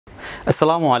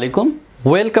আসসালামু আলাইকুম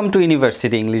welcome to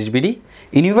university English BD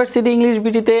university English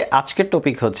বিডিতে আজকের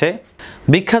টপিক হচ্ছে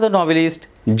বিখ্যাত novelist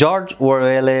George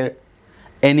অরওয়েলের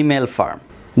animal farm.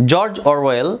 George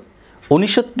Orwell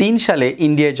 1903 সালে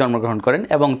ইন্ডিয়ায় জন্মগ্রহণ করেন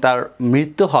এবং তার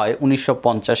মৃত্যু হয়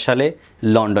 1950 সালে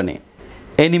লন্ডনে।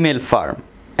 অ্যানিম্যাল ফার্ম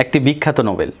একটি বিখ্যাত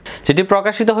নোবেল যেটি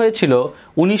প্রকাশিত হয়েছিল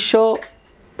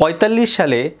 1945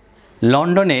 সালে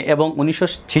লন্ডনে এবং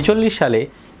 1946 সালে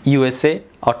ইউএসএ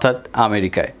অর্থাৎ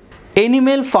আমেরিকায়।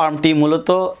 অ্যানিম্যাল ফার্মটি মূলত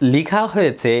লেখা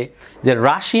হয়েছে যে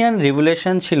রাশিয়ান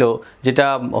রিভলিউশন ছিল যেটা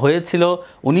হয়েছিল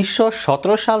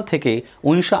 1917 সাল থেকে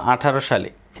 1918 সালে।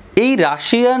 এই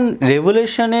রাশিয়ান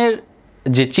রেভলিউশনের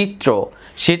যে চিত্র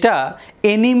সেটা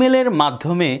অ্যানিমেলের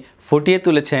মাধ্যমে ফুটিয়ে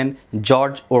তুলেছেন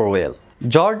জর্জ অরওয়েল।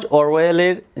 জর্জ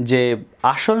অরওয়েলের যে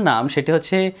আসল নাম সেটি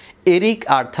হচ্ছে এরিক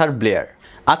আর্থার ব্লেয়ার।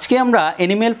 আজকে আমরা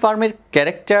অ্যানিম্যাল ফার্মের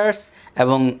ক্যারেক্টার্স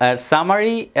এবং এর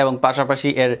সামারি এবং পাশাপাশি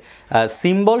এর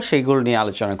সিম্বল সেইগুলো নিয়ে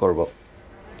আলোচনা করব।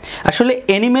 আসলে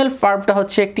অ্যানিম্যাল ফার্মটা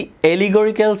হচ্ছে একটি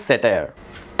এলিগরিক্যাল স্যাটায়ার।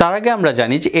 তার আগে আমরা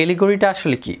জানি যে এলিগরিটা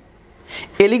আসলে কি।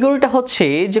 এলিগরিটা হচ্ছে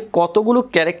যে কতগুলো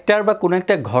ক্যারেক্টার বা কোনো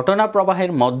একটা ঘটনা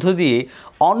প্রবাহের মধ্য দিয়ে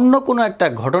অন্য কোনো একটা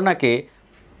ঘটনাকে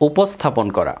উপস্থাপন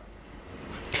করা।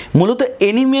 মূলত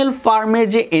অ্যানিম্যাল ফার্মে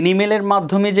যে অ্যানিমেলের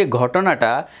মাধ্যমে যে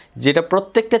ঘটনাটা যেটা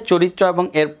প্রত্যেকটা চরিত্র এবং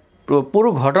এর পুরো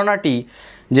ঘটনাটি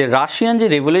যে রাশিয়ান যে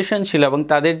রেভলিউশন ছিল এবং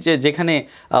তাদের যেখানে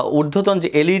ঊর্ধ্বতন যে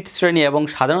এলিট শ্রেণী এবং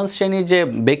সাধারণ শ্রেণীর যে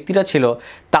ব্যক্তিরা ছিল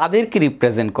তাদেরকে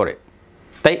রিপ্রেজেন্ট করে।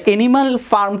 তাই অ্যানিম্যাল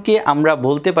ফার্মকে আমরা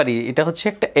বলতে পারি এটা হচ্ছে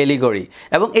একটা এলিগরি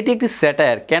এবং এটি একটি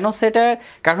স্যাটায়ার। কেন স্যাটায়ার?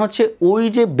 কারণ হচ্ছে ওই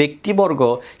যে ব্যক্তিবর্গ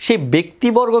সেই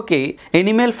ব্যক্তিবর্গকে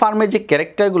অ্যানিম্যাল ফার্মের যে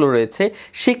ক্যারেক্টারগুলো রয়েছে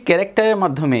সেই ক্যারেক্টারের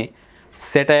মাধ্যমে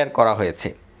স্যাটায়ার করা হয়েছে।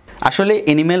 আসলে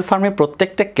অ্যানিম্যাল ফার্মের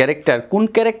প্রত্যেকটা ক্যারেক্টার কোন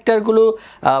ক্যারেক্টারগুলো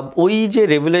ওই যে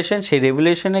রেভলিউশন সেই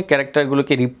রেভলিউশনের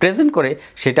ক্যারেক্টারগুলোকে রিপ্রেজেন্ট করে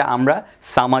সেটা আমরা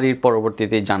সামারির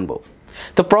পরবর্তীতে জানব।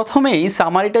 তো প্রথমেই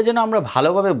সামারিটা যেন আমরা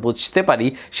ভালোভাবে বুঝতে পারি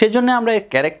সেজন্য আমরা এর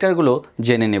ক্যারেক্টারগুলো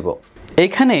জেনে নেব।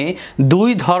 এখানে দুই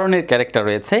ধরনের ক্যারেক্টার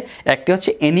রয়েছে, একটি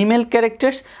হচ্ছে অ্যানিম্যাল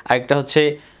ক্যারেক্টার্স আর একটা হচ্ছে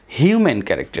হিউম্যান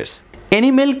ক্যারেক্টার্স।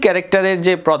 অ্যানিম্যাল ক্যারেক্টারের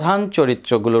যে প্রধান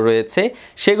চরিত্রগুলো রয়েছে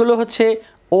সেগুলো হচ্ছে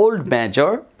ওল্ড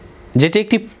মেজর, যেটি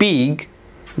একটি পিগ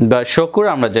বা শকুর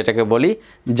আমরা যেটাকে বলি,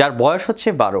 যার বয়স হচ্ছে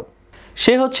 12।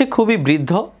 সে হচ্ছে খুবই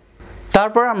বৃদ্ধ।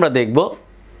 তারপর আমরা দেখব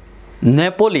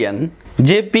নেপোলিয়ন,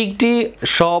 যে পিগটি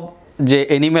সব যে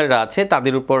অ্যানিমেলরা আছে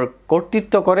তাদের উপর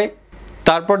কর্তৃত্ব করে।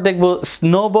 তারপর দেখব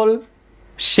স্নোবল,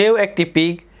 সেও একটি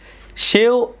পিগ,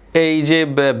 সেও এই যে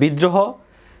বিদ্রোহ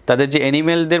তাদের যে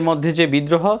অ্যানিমেলদের মধ্যে যে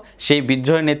বিদ্রোহ সেই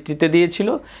বিদ্রোহের নেতৃত্বে দিয়েছিল।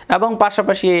 এবং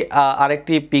পাশাপাশি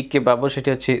আরেকটি পিগকে পাবো সেটি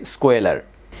হচ্ছে স্কোয়েলার।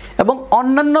 এবং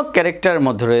অন্যান্য ক্যারেক্টারের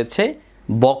মধ্যে রয়েছে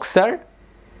বক্সার,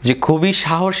 যে খুবই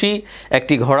সাহসী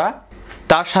একটি ঘোড়া।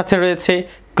 তার সাথে রয়েছে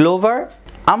ক্লোভার।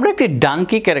 আমরা একটি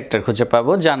ডাঙ্কি ক্যারেক্টার খুঁজে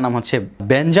পাবো যার নাম হচ্ছে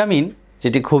বেঞ্জামিন,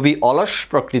 যেটি খুবই অলস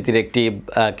প্রকৃতির একটি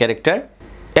ক্যারেক্টার।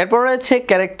 এরপর রয়েছে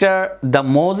character the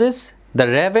Moses, the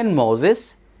Raven Moses,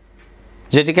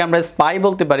 যেটিকে আমরা স্পাই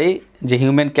বলতে পারি, যে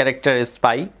হিউম্যান ক্যারেক্টার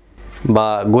স্পাই বা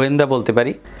গোয়েন্দা বলতে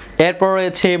পারি। এরপর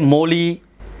রয়েছে মলি,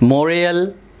 মোরেল,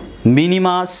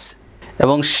 মিনিমাস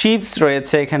এবং শিপস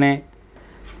রয়েছে, এখানে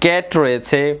ক্যাট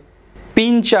রয়েছে,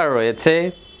 পিঞ্চার রয়েছে,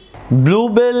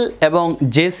 ব্লুবেল এবং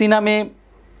জেসি নামে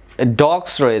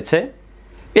ডগস রয়েছে।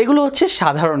 এগুলো হচ্ছে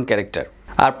সাধারণ ক্যারেক্টার।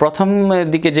 আর প্রথম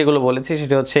দিকে যেগুলো বলেছি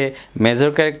সেটা হচ্ছে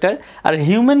মেজর ক্যারেক্টার। আর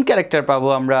হিউম্যান ক্যারেক্টার পাবো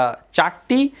আমরা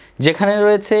 4টি, যেখানে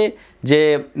রয়েছে যে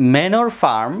ম্যানর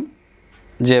ফার্ম,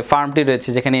 যে ফার্মটি রয়েছে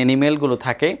যেখানে অ্যানিমেলগুলো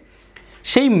থাকে,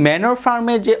 সেই ম্যানর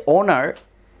ফার্মের যে ওনার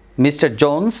মিস্টার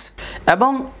জোন্স,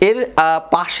 এবং এর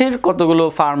পাশের কতগুলো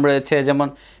ফার্ম রয়েছে যেমন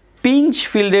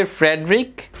পিঞ্চফিল্ডের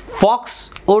ফ্রেডরিক,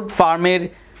 ফক্সউড ফার্মের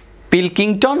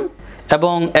পিলকিংটন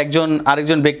এবং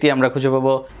আরেকজন ব্যক্তি আমরা খুঁজে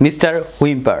পাবো মিস্টার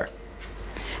হুইম্পার,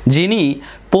 যিনি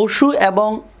পশু এবং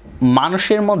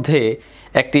মানুষের মধ্যে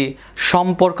একটি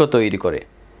সম্পর্ক তৈরি করে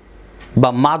বা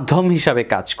মাধ্যম হিসাবে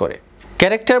কাজ করে।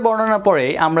 ক্যারেক্টার বর্ণনার পরে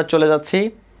আমরা চলে যাচ্ছি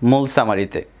মূল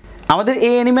সামারিতে। আমাদের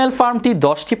এই অ্যানিম্যাল ফার্মটি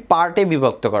 10টি পার্টে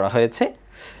বিভক্ত করা হয়েছে।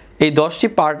 এই 10টি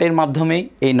পার্টের মাধ্যমেই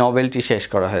এই নভেলটি শেষ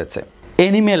করা হয়েছে।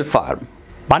 অ্যানিম্যাল ফার্ম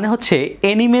মানে হচ্ছে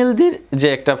অ্যানিমেলদের যে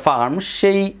একটা ফার্ম,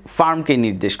 সেই ফার্মকে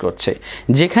নির্দেশ করছে,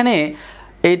 যেখানে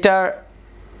এটার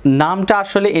নামটা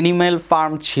আসলে অ্যানিম্যাল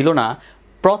ফার্ম ছিল না।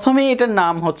 প্রথমে এটার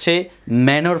নাম হচ্ছে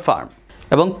ম্যানর ফার্ম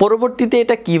এবং পরবর্তীতে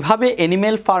এটা কিভাবে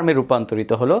অ্যানিম্যাল ফার্মে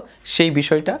রূপান্তরিত হলো সেই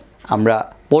বিষয়টা আমরা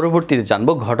পরবর্তীতে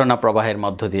জানবো ঘটনা প্রবাহের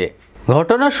মধ্য দিয়ে।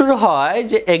 ঘটনা শুরু হয়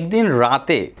যে একদিন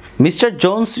রাতে মিস্টার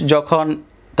জোন্স যখন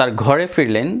তার ঘরে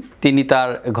ফিরলেন, তিনি তার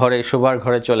ঘরে শোবার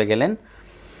ঘরে চলে গেলেন,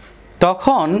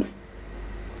 তখন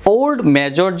ওল্ড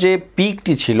মেজর যে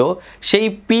পিগটি ছিল সেই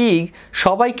পিগ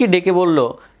সবাইকে ডেকে বলল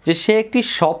যে সে একটি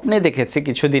স্বপ্নে দেখেছে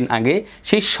কিছুদিন আগে,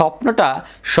 সেই স্বপ্নটা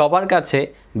সবার কাছে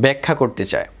ব্যাখ্যা করতে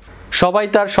চায়। সবাই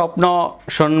তার স্বপ্ন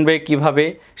শুনবে কিভাবে,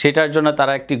 সেটার জন্য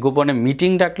তারা একটি গোপনে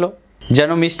মিটিং ডাকলো,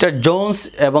 যেন মিস্টার জোন্স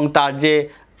এবং তার যে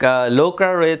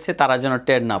লোকরা রয়েছে তারা যেন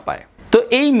টের না পায়। তো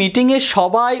এই মিটিংয়ে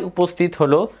সবাই উপস্থিত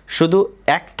হলো, শুধু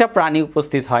একটা প্রাণী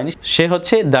উপস্থিত হয়নি, সে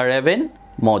হচ্ছে দ্য রেভেন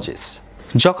মজেস।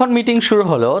 যখন মিটিং শুরু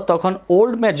হলো তখন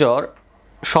ওল্ড মেজর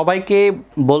সবাইকে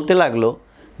বলতে লাগলো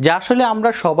যে আসলে আমরা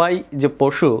সবাই যে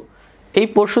পশু, এই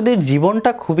পশুদের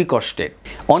জীবনটা খুবই কষ্টের,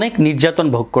 অনেক নির্যাতন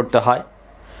ভোগ করতে হয়,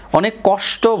 অনেক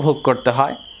কষ্ট ভোগ করতে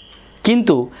হয়,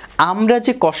 কিন্তু আমরা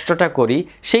যে কষ্টটা করি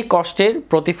সেই কষ্টের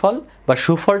প্রতিফল বা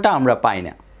সুফলটা আমরা পাই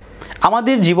না।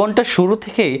 আমাদের জীবনটা শুরু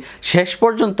থেকে শেষ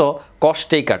পর্যন্ত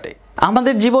কষ্টেই কাটে।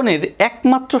 আমাদের জীবনের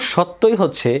একমাত্র সত্যই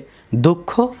হচ্ছে দুঃখ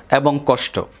এবং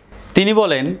কষ্ট। তিনি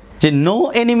বলেন যে no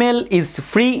animal is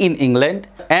free in England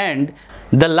and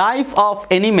the life of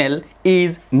animal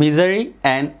is misery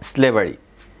and slavery.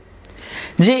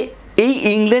 যে এই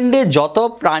ইংল্যান্ডে যত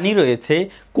প্রাণী রয়েছে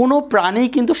কোনো প্রাণী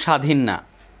কিন্তু স্বাধীন না,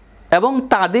 এবং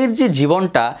তাদের যে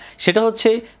জীবনটা সেটা হচ্ছে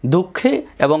দুঃখে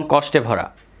এবং কষ্টে ভরা।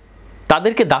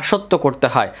 তাদেরকে দাসত্ব করতে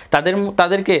হয়,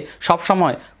 তাদেরকে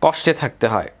সবসময় কষ্টে থাকতে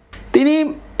হয়। তিনি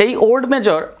এই ওল্ড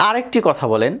মেজর আরেকটি কথা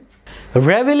বলেন,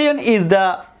 রেভিলিয়ন is the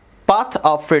path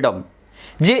of freedom.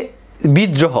 যে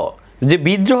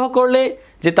বিদ্রোহ করলে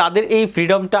যে তাদের এই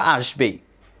ফ্রিডমটা আসবেই।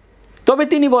 তবে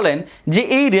তিনি বলেন যে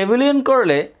এই রেভিলিয়ন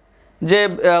করলে, যে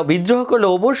বিদ্রোহ করলে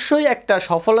অবশ্যই একটা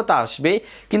সফলতা আসবে,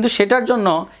 কিন্তু সেটার জন্য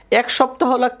 1 সপ্তাহ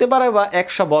লাগতে পারে বা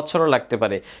 100 বছরও লাগতে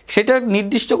পারে, সেটার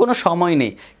নির্দিষ্ট কোনো সময়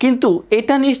নেই। কিন্তু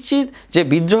এটা নিশ্চিত যে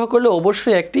বিদ্রোহ করলে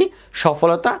অবশ্যই একটি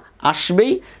সফলতা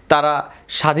আসবেই, তারা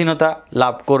স্বাধীনতা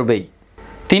লাভ করবেই।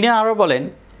 তিনি আরও বলেন,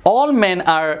 all men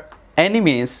R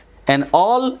enemies and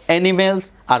all animals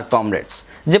R comrades.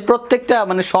 যে প্রত্যেকটা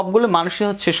সবগুলো মানুষই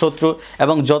হচ্ছে শত্রু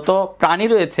এবং যত প্রাণী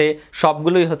রয়েছে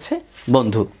সবগুলোই হচ্ছে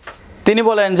বন্ধু। তিনি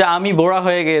বলেন যে আমি বুড়া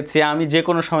হয়ে গেছি, আমি যে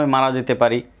কোনো সময় মারা যেতে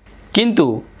পারি, কিন্তু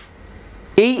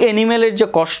এই অ্যানিমেলের যে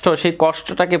কষ্ট, সেই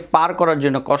কষ্টটাকে পার করার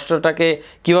জন্য, কষ্টটাকে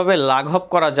কিভাবে লাঘব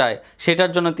করা যায়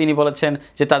সেটার জন্য তিনি বলেছেন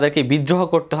যে তাদেরকে বিদ্রোহ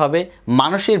করতে হবে,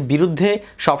 মানুষের বিরুদ্ধে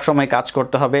সবসময় কাজ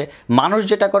করতে হবে, মানুষ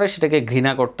যেটা করে সেটাকে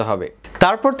ঘৃণা করতে হবে।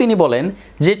 তারপর তিনি বলেন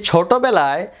যে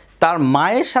ছোটবেলায় তার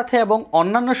মায়ের সাথে এবং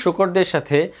অন্যান্য শূকরদের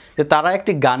সাথে যে তারা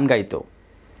একটি গান গাইতো,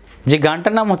 যে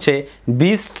গানটার নাম হচ্ছে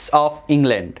বিস্টস অফ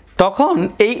ইংল্যান্ড। তখন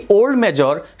এই ওল্ড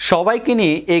মেজর সবাইকে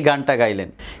নিয়ে এই গানটা গাইলেন,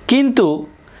 কিন্তু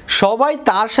সবাই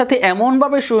তার সাথে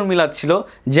এমনভাবে সুর মিলাচ্ছিল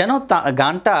যেন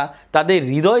গানটা তাদের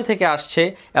হৃদয় থেকে আসছে,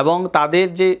 এবং তাদের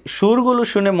যে সুরগুলো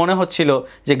শুনে মনে হচ্ছিল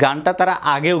যে গানটা তারা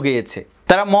আগেও গেয়েছে।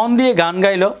 তারা মন দিয়ে গান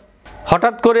গাইল।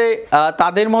 হঠাৎ করে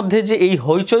তাদের মধ্যে যে এই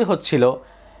হইচই হচ্ছিল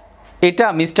এটা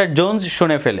মিস্টার জোন্স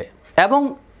শুনে ফেলে, এবং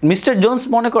মিস্টার জোন্স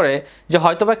মনে করে যে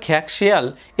হয়তোবা খ্যাক শিয়াল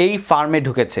এই ফার্মে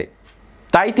ঢুকেছে,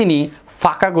 তাই তিনি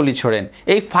ফাঁকা গুলি ছোড়েন।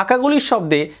 এই ফাঁকা গুলির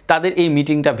শব্দে তাদের এই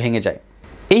মিটিংটা ভেঙে যায়।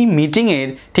 এই মিটিংয়ের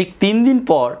ঠিক 3 দিন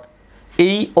পর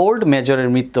এই ওল্ড মেজরের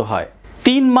মৃত্যু হয়।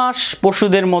 3 মাস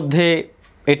পশুদের মধ্যে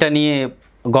এটা নিয়ে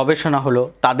গবেষণা হলো,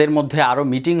 তাদের মধ্যে আরও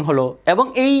মিটিং হলো, এবং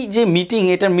এই যে মিটিং,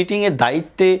 এটার মিটিংয়ের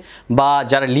দায়িত্বে বা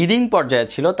যারা লিডিং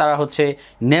পর্যায়ে ছিল তারা হচ্ছে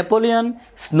নেপোলিয়ন,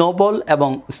 স্নোবল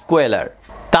এবং স্কোয়েলার।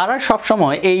 তারা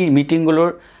সবসময় এই মিটিংগুলোর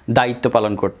দায়িত্ব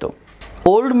পালন করত।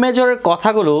 ওল্ড মেজরের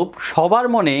কথাগুলো সবার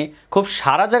মনে খুব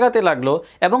সাড়া জাগাতে লাগলো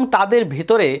এবং তাদের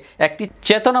ভেতরে একটি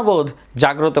চেতনাবোধ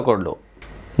জাগ্রত করলো।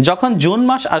 যখন জুন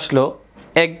মাস আসলো,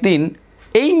 একদিন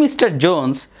এই মিস্টার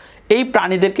জোন্স এই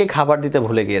প্রাণীদেরকে খাবার দিতে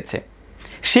ভুলে গিয়েছে।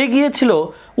 সে গিয়েছিল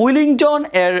উইলিংটন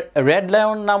এর রেড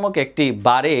লায়ন নামক একটি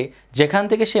বারে, যেখান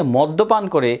থেকে সে মদ্যপান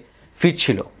করে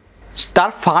ফিরছিল।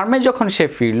 তার ফার্মে যখন সে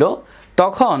ফিরল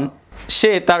তখন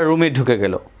সে তার রুমে ঢুকে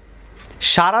গেল।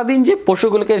 সারাদিন যে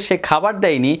পশুগুলোকে সে খাবার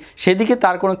দেয়নি সেদিকে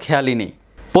তার কোনো খেয়ালই নেই।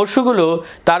 পশুগুলো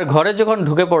তার ঘরে যখন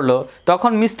ঢুকে পড়লো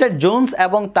তখন মিস্টার জোন্স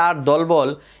এবং তার দলবল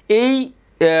এই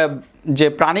যে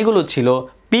প্রাণীগুলো ছিল,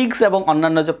 পিগস এবং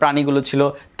অন্যান্য যে প্রাণীগুলো ছিল,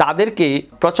 তাদেরকে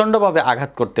প্রচণ্ডভাবে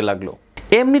আঘাত করতে লাগলো।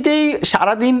 এমনিতেই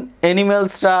সারাদিন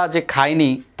অ্যানিমেলসরা যে খায়নি,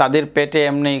 তাদের পেটে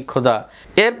এমনি ক্ষুধা।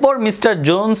 এরপর মিস্টার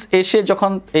জোন্স এসে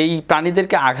যখন এই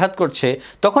প্রাণীদেরকে আঘাত করছে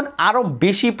তখন আরও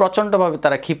বেশি প্রচণ্ডভাবে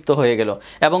তারা ক্ষিপ্ত হয়ে গেল,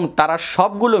 এবং তারা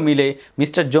সবগুলো মিলে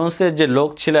মিস্টার জোন্সের যে লোক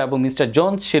ছিল এবং মিস্টার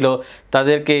জোন্স ছিল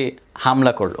তাদেরকে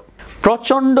হামলা করলো।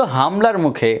 প্রচণ্ড হামলার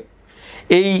মুখে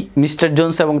এই মিস্টার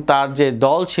জোন্স এবং তার যে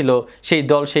দল ছিল সেই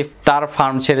দল তার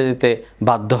ফার্ম ছেড়ে দিতে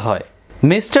বাধ্য হয়।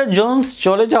 মিস্টার জোন্স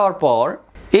চলে যাওয়ার পর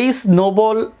এই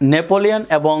স্নোবল, নেপোলিয়ন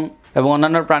এবং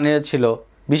অন্যান্য প্রাণীরা ছিল,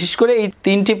 বিশেষ করে এই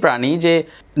 3টি প্রাণী যে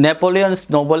নেপোলিয়ন,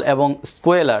 স্নোবল এবং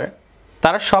স্কোয়েলার,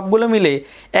 তারা সবগুলো মিলে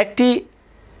একটি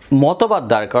মতবাদ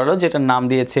দাঁড় করালো যেটার নাম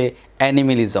দিয়েছে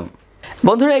অ্যানিমেলিজম।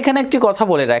 বন্ধুরা এখানে একটি কথা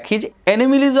বলে রাখি যে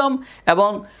অ্যানিমিলিজম এবং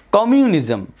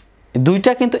কমিউনিজম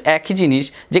দুইটা কিন্তু একই জিনিস।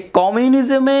 যে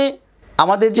কমিউনিজমে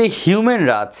আমাদের যে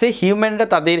হিউম্যানরা আছে, হিউম্যানরা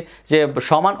তাদের যে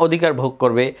সমান অধিকার ভোগ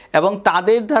করবে এবং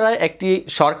তাদের দ্বারা একটি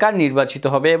সরকার নির্বাচিত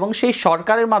হবে এবং সেই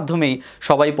সরকারের মাধ্যমেই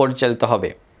সবাই পরিচালিত হবে,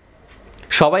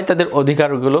 সবাই তাদের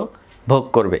অধিকারগুলো ভোগ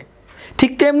করবে।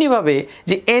 ঠিক তেমনিভাবে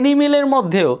যে অ্যানিমেলের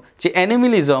মধ্যেও যে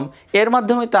অ্যানিমিলিজম, এর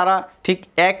মাধ্যমে তারা ঠিক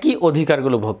একই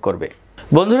অধিকারগুলো ভোগ করবে।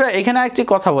 বন্ধুরা এখানে একটি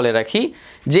কথা বলে রাখি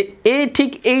যে ঠিক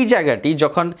এই জায়গাটি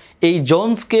যখন এই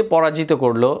জোন্সকে পরাজিত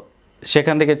করলো,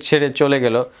 সেখান থেকে ছেড়ে চলে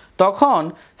গেল, তখন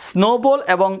স্নোবল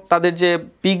এবং তাদের যে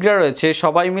পিগরা রয়েছে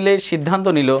সবাই মিলে সিদ্ধান্ত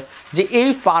নিল যে এই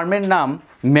ফার্মের নাম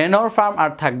ম্যানর ফার্ম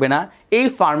আর থাকবে না, এই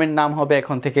ফার্মের নাম হবে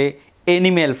এখন থেকে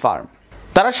অ্যানিমেল ফার্ম।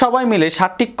 তারা সবাই মিলে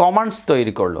 7টি কমান্ডস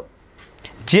তৈরি করলো,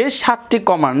 যে 7টি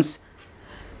কমান্ডস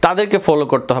তাদেরকে ফলো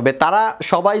করতে হবে। তারা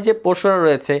সবাই যে পশুরা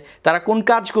রয়েছে তারা কোন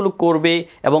কাজগুলো করবে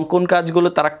এবং কোন কাজগুলো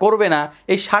তারা করবে না,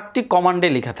 এই 7টি কমান্ডে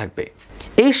লেখা থাকবে।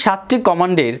 এই 7টি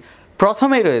কমান্ডের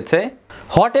প্রথমেই রয়েছে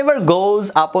হোয়াটএভার গোজ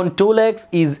আপন 2 legs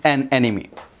is an enemy.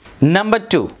 Number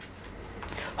 2,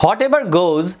 whatever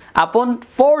গোজ আপন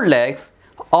 4 legs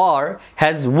or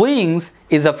has wings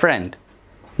is a friend.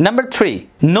 Number 3,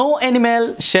 no animal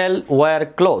shall wear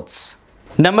clothes.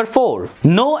 Number 4,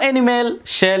 no animal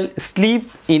shall sleep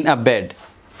in a bed.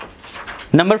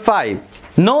 Number 5,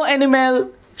 no animal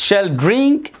shall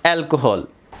drink alcohol.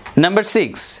 Number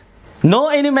 6, no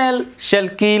animal shall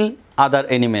kill other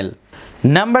animal.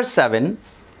 Number 7,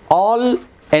 all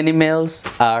animals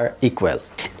are equal.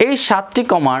 এই 7টি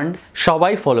command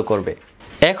সবাই follow করবে।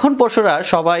 এখন পশুরা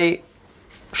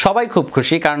সবাই খুব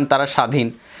খুশি, কারণ তারা স্বাধীন,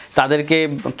 তাদেরকে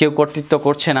কেউ কর্তৃত্ব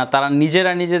করছে না, তারা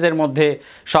নিজেরা নিজেদের মধ্যে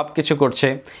সব কিছু করছে।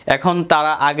 এখন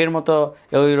তারা আগের মতো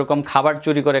ওই রকম খাবার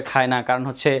চুরি করে খায় না, কারণ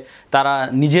হচ্ছে তারা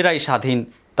নিজেরাই স্বাধীন,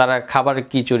 তারা খাবার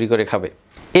কি চুরি করে খাবে।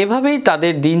 এভাবেই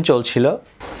তাদের দিন চলছিল।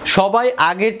 সবাই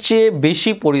আগের চেয়ে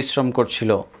বেশি পরিশ্রম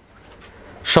করছিল,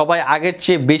 সবাই আগের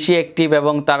চেয়ে বেশি অ্যাক্টিভ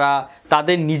এবং তারা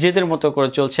তাদের নিজেদের মতো করে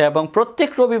চলছে। এবং প্রত্যেক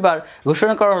রবিবার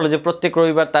ঘোষণা করা হলো যে প্রত্যেক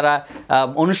রবিবার তারা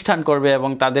অনুষ্ঠান করবে এবং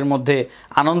তাদের মধ্যে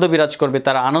আনন্দ বিরাজ করবে,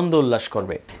 তারা আনন্দ উল্লাস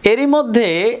করবে। এরই মধ্যে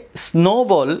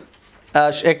স্নোবল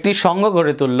একটি সংঘ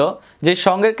গড়ে তুলল, যে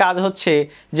সংঘের কাজ হচ্ছে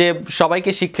যে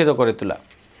সবাইকে শিক্ষিত করে তোলা।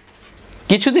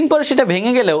 কিছুদিন পরে সেটা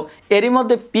ভেঙে গেলেও এরই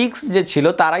মধ্যে পিগস যে ছিল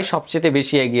তারাই সবচেয়ে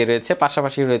বেশি এগিয়ে রয়েছে,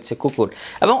 পাশাপাশি রয়েছে কুকুর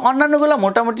এবং অন্যান্যগুলো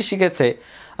মোটামুটি শিখেছে,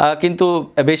 কিন্তু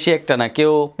বেশি একটা না,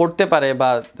 কেউ পড়তে পারে বা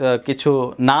কিছু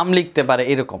নাম লিখতে পারে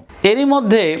এরকম। এরই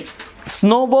মধ্যে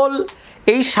স্নোবল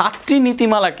এই 7টি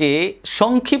নীতিমালাকে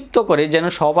সংক্ষিপ্ত করে যেন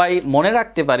সবাই মনে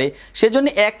রাখতে পারে সেজন্য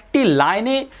একটি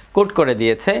লাইনে কোট করে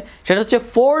দিয়েছে, সেটা হচ্ছে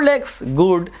 4 legs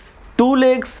good 2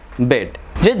 legs bad।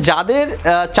 যে যাদের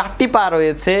 4টি পা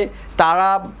রয়েছে তারা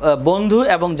বন্ধু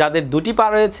এবং যাদের 2টি পা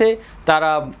রয়েছে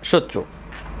তারা শত্রু।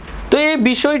 তো এই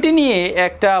বিষয়টি নিয়ে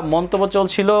একটা মন্তব্য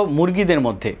চলছিল মুরগিদের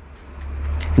মধ্যে,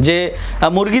 যে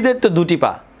মুরগিদের তো 2টি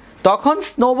পা। তখন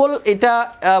স্নোবল এটা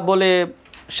বলে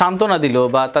সান্ত্বনা দিল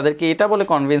বা তাদেরকে এটা বলে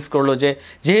কনভিন্স করলো যে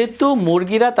যেহেতু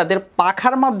মুরগিরা তাদের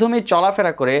পাখার মাধ্যমে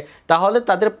চলাফেরা করে তাহলে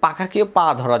তাদের পাখাকেও পা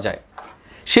ধরা যায়,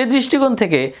 সে দৃষ্টিকোণ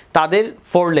থেকে তাদের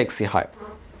 4 legsই হয়।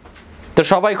 তো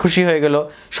সবাই খুশি হয়ে গেল,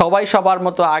 সবাই সবার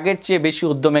মতো আগের চেয়ে বেশি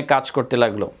উদ্যমে কাজ করতে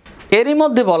লাগলো। এরই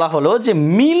মধ্যে বলা হলো যে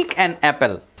মিল্ক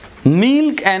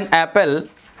অ্যান্ড অ্যাপেল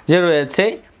যে রয়েছে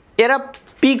এরা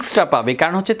পিগসটা পাবে,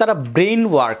 কারণ হচ্ছে তারা ব্রেন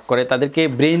ওয়ার্ক করে, তাদেরকে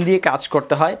ব্রেন দিয়ে কাজ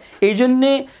করতে হয়। এই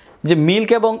জন্যে যে মিল্ক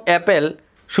এবং অ্যাপেল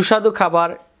সুস্বাদু খাবার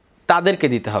তাদেরকে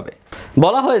দিতে হবে।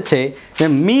 বলা হয়েছে যে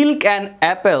milk and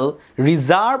Apple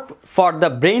reserve for the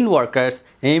brain workers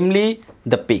namely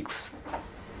the pigs,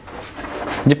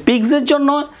 যে পিগসের জন্য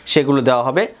সেগুলো দেওয়া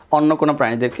হবে, অন্য কোনো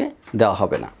প্রাণীদেরকে দেওয়া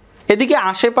হবে না। এদিকে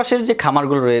আশেপাশের যে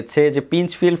খামারগুলো রয়েছে, যে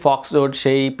পিঞ্চফিল্ড, ফক্সউড,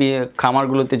 সেই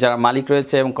খামারগুলোতে যারা মালিক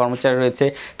রয়েছে এবং কর্মচারী রয়েছে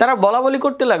তারা বলাবলি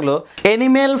করতে লাগলো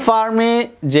অ্যানিমেল ফার্মে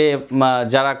যে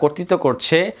যারা কর্তৃত্ব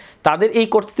করছে তাদের এই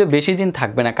কর্তৃত্ব বেশি দিন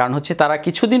থাকবে না, কারণ হচ্ছে তারা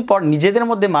কিছুদিন পর নিজেদের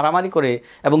মধ্যে মারামারি করে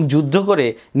এবং যুদ্ধ করে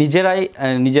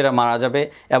নিজেরা মারা যাবে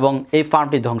এবং এই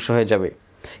ফার্মটি ধ্বংস হয়ে যাবে।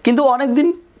 কিন্তু অনেক দিন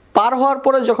পার হওয়ার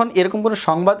পরে যখন এরকম কোনো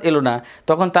সংবাদ এলো না,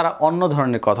 তখন তারা অন্য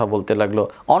ধরনের কথা বলতে লাগলো,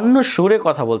 অন্য সুরে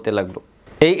কথা বলতে লাগলো।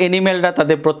 এই অ্যানিমেলরা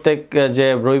তাদের প্রত্যেক যে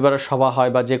রবিবারের সভা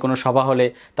হয় বা যে কোনো সভা হলে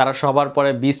তারা সবার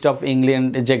পরে বিস্ট অফ ইংল্যান্ড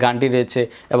যে গানটি রয়েছে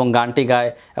এবং গানটি গায়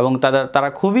এবং তারা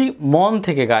খুবই মন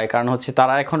থেকে গায়, কারণ হচ্ছে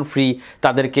তারা এখন ফ্রি,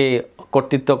 তাদেরকে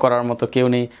কর্তৃত্ব করার মতো কেউ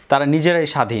নেই, তারা নিজেরাই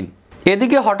স্বাধীন।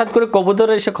 এদিকে হঠাৎ করে কবুতর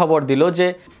এসে খবর দিল যে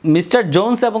মিস্টার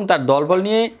জোন্স এবং তার দলবল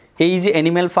নিয়ে এই যে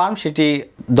অ্যানিমেল ফার্ম সেটি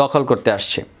দখল করতে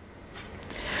আসছে।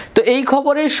 তো এই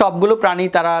খবরে সবগুলো প্রাণী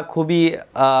তারা খুবই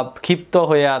ক্ষিপ্ত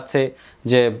হয়ে আছে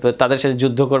যে তাদের সাথে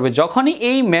যুদ্ধ করবে। যখনই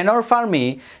এই ম্যানর ফার্মে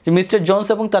যে মিস্টার জোন্স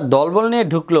এবং তার দলবল নিয়ে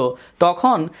ঢুকলো,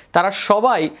 তখন তারা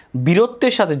সবাই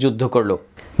বীরত্বের সাথে যুদ্ধ করলো।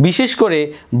 বিশেষ করে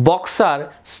বক্সার,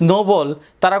 স্নোবল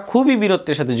তারা খুবই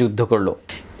বীরত্বের সাথে যুদ্ধ করলো।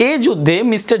 এই যুদ্ধে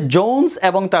মিস্টার জোন্স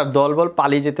এবং তার দলবল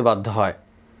পালিয়ে যেতে বাধ্য হয়,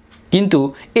 কিন্তু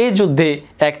এই যুদ্ধে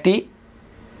একটি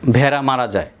ভেড়া মারা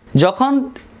যায়। যখন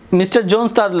মিস্টার জোন্স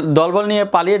তার দলবল নিয়ে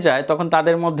পালিয়ে যায়, তখন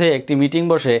তাদের মধ্যে একটি মিটিং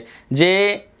বসে যে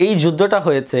এই যুদ্ধটা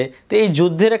হয়েছে, তো এই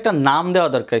যুদ্ধের একটা নাম দেওয়া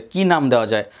দরকার, কি নাম দেওয়া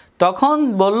যায়। তখন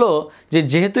বলল যে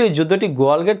যেহেতু এই যুদ্ধটি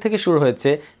গোয়ালগেট থেকে শুরু হয়েছে,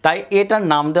 তাই এটার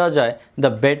নাম দেওয়া যায়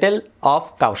দ্য ব্যাটেল অফ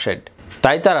কাউশেড।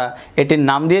 তাই তারা এটির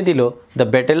নাম দিয়ে দিল দ্য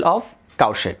ব্যাটেল অফ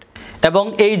কাউশেড। এবং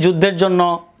এই যুদ্ধের জন্য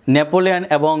নেপোলিয়ন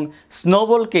এবং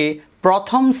স্নোবলকে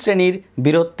প্রথম শ্রেণীর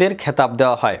বীরত্বের খেতাব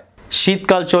দেওয়া হয়।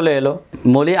 শীতকাল চলে এলো,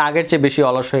 মলি আগের চেয়ে বেশি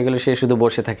অলস হয়ে গেল, সে শুধু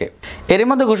বসে থাকে। এর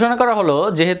মধ্যে ঘোষণা করা হলো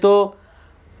যেহেতু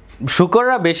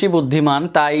শুকররা বেশি বুদ্ধিমান,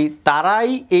 তাই তারাই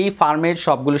এই ফার্মের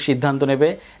সবগুলো সিদ্ধান্ত নেবে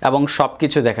এবং সব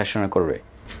কিছু দেখাশোনা করবে,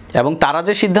 এবং তারা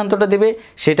যে সিদ্ধান্তটা দেবে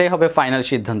সেটাই হবে ফাইনাল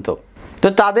সিদ্ধান্ত। তো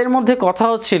তাদের মধ্যে কথা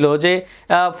হচ্ছিল যে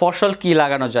ফসল কি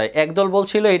লাগানো যায়। একদল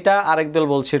বলছিল এটা, আরেক দল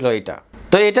বলছিল এটা।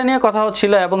 তো এটা নিয়ে কথা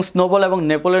হচ্ছিল এবং স্নোবল এবং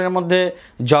নেপোলিয়নের মধ্যে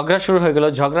ঝগড়া শুরু হয়ে গেল।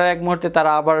 ঝগড়ার এক মুহূর্তে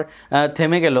তারা আবার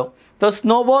থেমে গেল। তো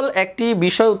স্নোবল একটি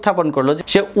বিষয় উত্থাপন করলো যে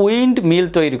সে উইন্ড মিল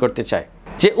তৈরি করতে চায়।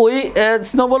 যে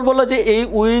স্নোবল বললো যে এই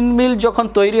উইন্ড মিল যখন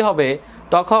তৈরি হবে,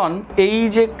 তখন এই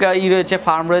যে রয়েছে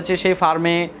ফার্ম রয়েছে, সেই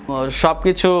ফার্মে সব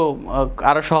কিছু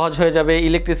আরও সহজ হয়ে যাবে,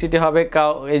 ইলেকট্রিসিটি হবে,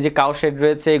 এই যে কাউশেড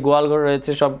রয়েছে, গোয়ালঘর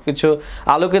রয়েছে, সব কিছু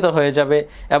আলোকিত হয়ে যাবে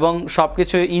এবং সব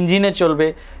কিছু ইঞ্জিনে চলবে,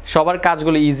 সবার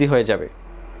কাজগুলো ইজি হয়ে যাবে।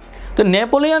 তো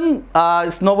নেপোলিয়ন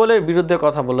স্নোবলের বিরুদ্ধে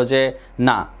কথা বললো যে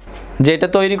না, যে এটা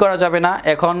তৈরি করা যাবে না,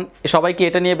 এখন সবাই কি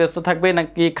এটা নিয়ে ব্যস্ত থাকবে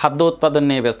নাকি খাদ্য উৎপাদন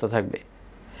নিয়ে ব্যস্ত থাকবে,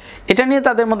 এটা নিয়ে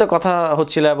তাদের মধ্যে কথা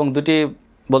হচ্ছিল এবং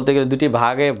বলতে গেলে দুটি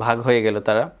ভাগে ভাগ হয়ে গেল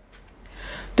তারা।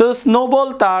 তো স্নোবল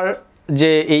তার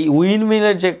যে এই উইন্ড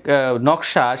মিলের যে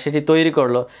নকশা সেটি তৈরি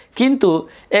করলো, কিন্তু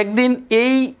একদিন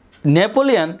এই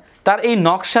নেপোলিয়ন তার এই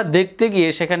নকশা দেখতে গিয়ে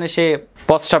সেখানে সে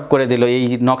প্রস্রাব করে দিল এই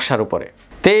নকশার উপরে।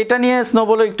 তো এটা নিয়ে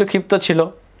স্নোবলও একটু ক্ষিপ্ত ছিল।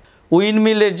 উইন্ড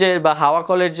মিলের যে বা হাওয়া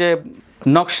কলের যে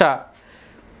নকশা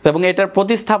এবং এটার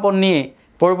প্রতিস্থাপন নিয়ে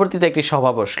পরবর্তীতে একটি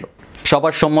সভা বসলো,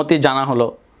 সবার সম্মতি জানা হলো।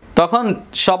 তখন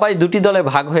সবাই দুটি দলে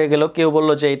ভাগ হয়ে গেল, কেউ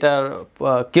বললো যে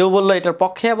কেউ বললো এটার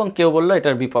পক্ষে এবং কেউ বললো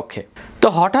এটার বিপক্ষে। তো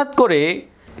হঠাৎ করে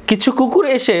কিছু কুকুর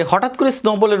এসে হঠাৎ করে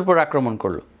স্নোবলের উপর আক্রমণ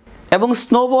করলো এবং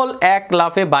স্নোবল এক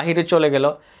লাফে বাহিরে চলে গেল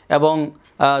এবং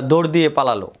দৌড় দিয়ে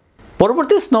পালালো।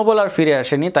 পরবর্তী স্নোবল আর ফিরে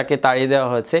আসেনি, তাকে তাড়িয়ে দেওয়া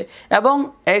হয়েছে। এবং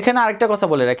এখানে আরেকটা কথা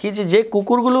বলে রাখি যে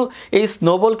কুকুরগুলো এই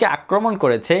স্নোবলকে আক্রমণ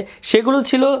করেছে, সেগুলো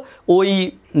ছিল ওই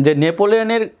যে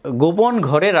নেপোলিয়নের গোপন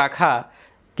ঘরে রাখা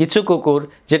কিছু কুকুর,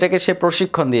 যেটাকে সে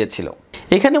প্রশিক্ষণ দিয়েছিল।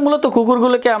 এখানে মূলত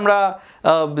কুকুরগুলোকে আমরা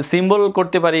সিম্বল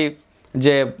করতে পারি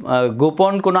যে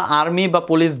গোপন কোনো আর্মি বা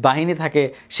পুলিশ বাহিনী থাকে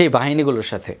সেই বাহিনীগুলোর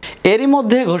সাথে। এরই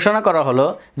মধ্যে ঘোষণা করা হলো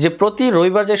যে প্রতি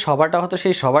রবিবার যে সভাটা হতো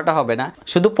সেই সভাটা হবে না,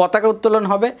 শুধু পতাকা উত্তোলন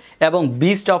হবে এবং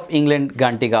বিস্ট অফ ইংল্যান্ড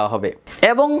গানটি গাওয়া হবে।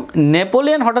 এবং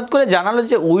নেপোলিয়ন হঠাৎ করে জানালো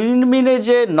যে উইন্ডমিলের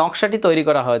যে নকশাটি তৈরি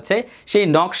করা হয়েছে সেই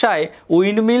নকশায়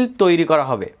উইন্ডমিল তৈরি করা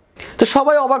হবে। তো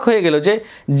সবাই অবাক হয়ে গেল যে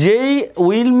যেই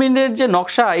উইন্ডমিলের যে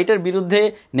নকশা, এটার বিরুদ্ধে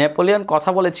নেপোলিয়ন কথা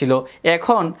বলেছিল,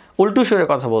 এখন উল্টো সুরে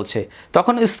কথা বলছে।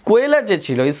 তখন স্কোয়েলার যে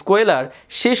ছিল, স্কোয়েলার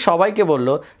সে সবাইকে বলল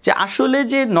যে আসলে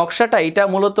যে নকশাটা এটা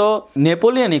মূলত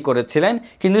নেপোলিয়নই করেছিলেন,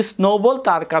 কিন্তু স্নোবল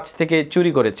তার কাছ থেকে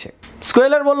চুরি করেছে।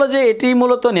 স্কোয়েলার বলল যে এটি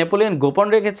মূলত নেপোলিয়ন গোপন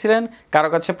রেখেছিলেন, কারো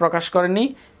কাছে প্রকাশ করেননি,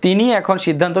 তিনি এখন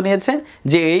সিদ্ধান্ত নিয়েছেন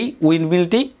যে এই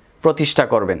উইন্ডমিলটি প্রতিষ্ঠা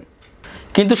করবেন।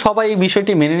 কিন্তু সবাই এই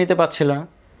বিষয়টি মেনে নিতে পারছিল না।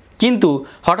 কিন্তু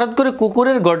হঠাৎ করে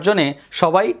কুকুরের গর্জনে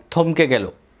সবাই থমকে গেল,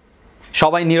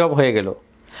 সবাই নীরব হয়ে গেল।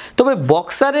 তবে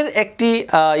বক্সারের একটি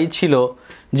ছিল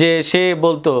যে সে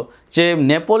বলতো যে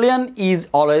নেপোলিয়ন ইজ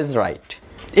অলওয়েজ রাইট,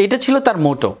 এটা ছিল তার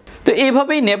মোটো। তো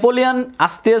এইভাবেই নেপোলিয়ন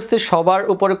আস্তে আস্তে সবার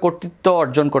উপরে কর্তৃত্ব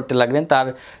অর্জন করতে লাগলেন, তার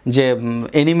যে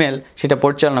অ্যানিমেল সেটা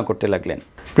পরিচালনা করতে লাগলেন।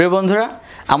 প্রিয় বন্ধুরা,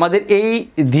 আমাদের এই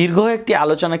দীর্ঘ একটি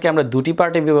আলোচনাকে আমরা দুটি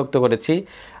পার্টে বিভক্ত করেছি।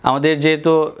 আমাদের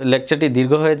যেহেতু লেকচারটি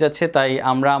দীর্ঘ হয়ে যাচ্ছে, তাই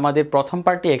আমরা আমাদের প্রথম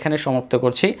পার্টটি এখানে সমাপ্ত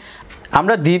করছি।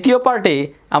 আমরা দ্বিতীয় পার্টে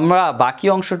আমরা বাকি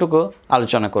অংশটুকু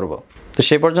আলোচনা করব। তো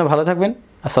সেই পর্যন্ত ভালো থাকবেন।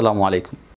 আসসালামু আলাইকুম।